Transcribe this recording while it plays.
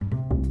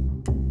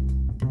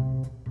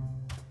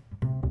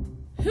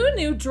Who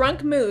knew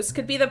drunk moose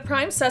could be the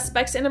prime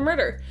suspects in a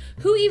murder?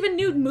 Who even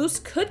knew moose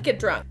could get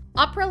drunk?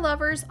 Opera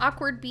lovers,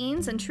 awkward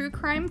beans, and true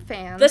crime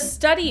fans. The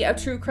study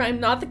of true crime,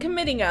 not the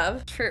committing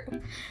of. True.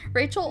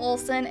 Rachel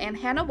Olsen and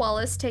Hannah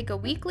Wallace take a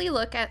weekly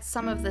look at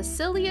some of the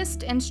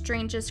silliest and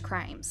strangest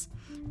crimes.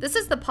 This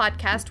is the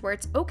podcast where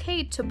it's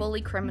okay to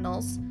bully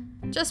criminals,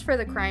 just for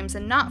the crimes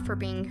and not for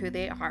being who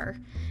they are,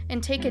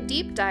 and take a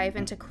deep dive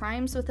into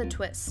crimes with a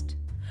twist.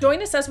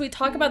 Join us as we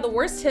talk about the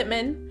worst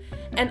hitmen,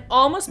 an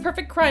almost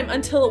perfect crime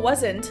until it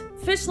wasn't,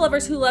 fish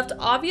lovers who left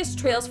obvious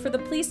trails for the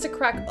police to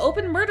crack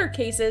open murder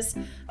cases,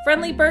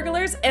 friendly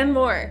burglars, and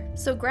more.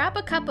 So grab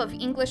a cup of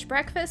English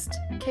breakfast,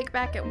 kick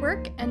back at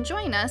work, and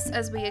join us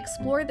as we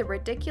explore the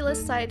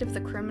ridiculous side of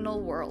the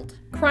criminal world.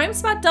 Crime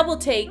Spot Double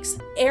Takes,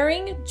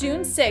 airing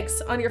June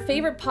 6th on your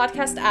favorite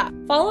podcast app.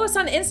 Follow us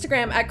on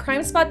Instagram at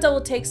Crime Spot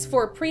Double Takes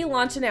for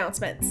pre-launch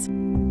announcements.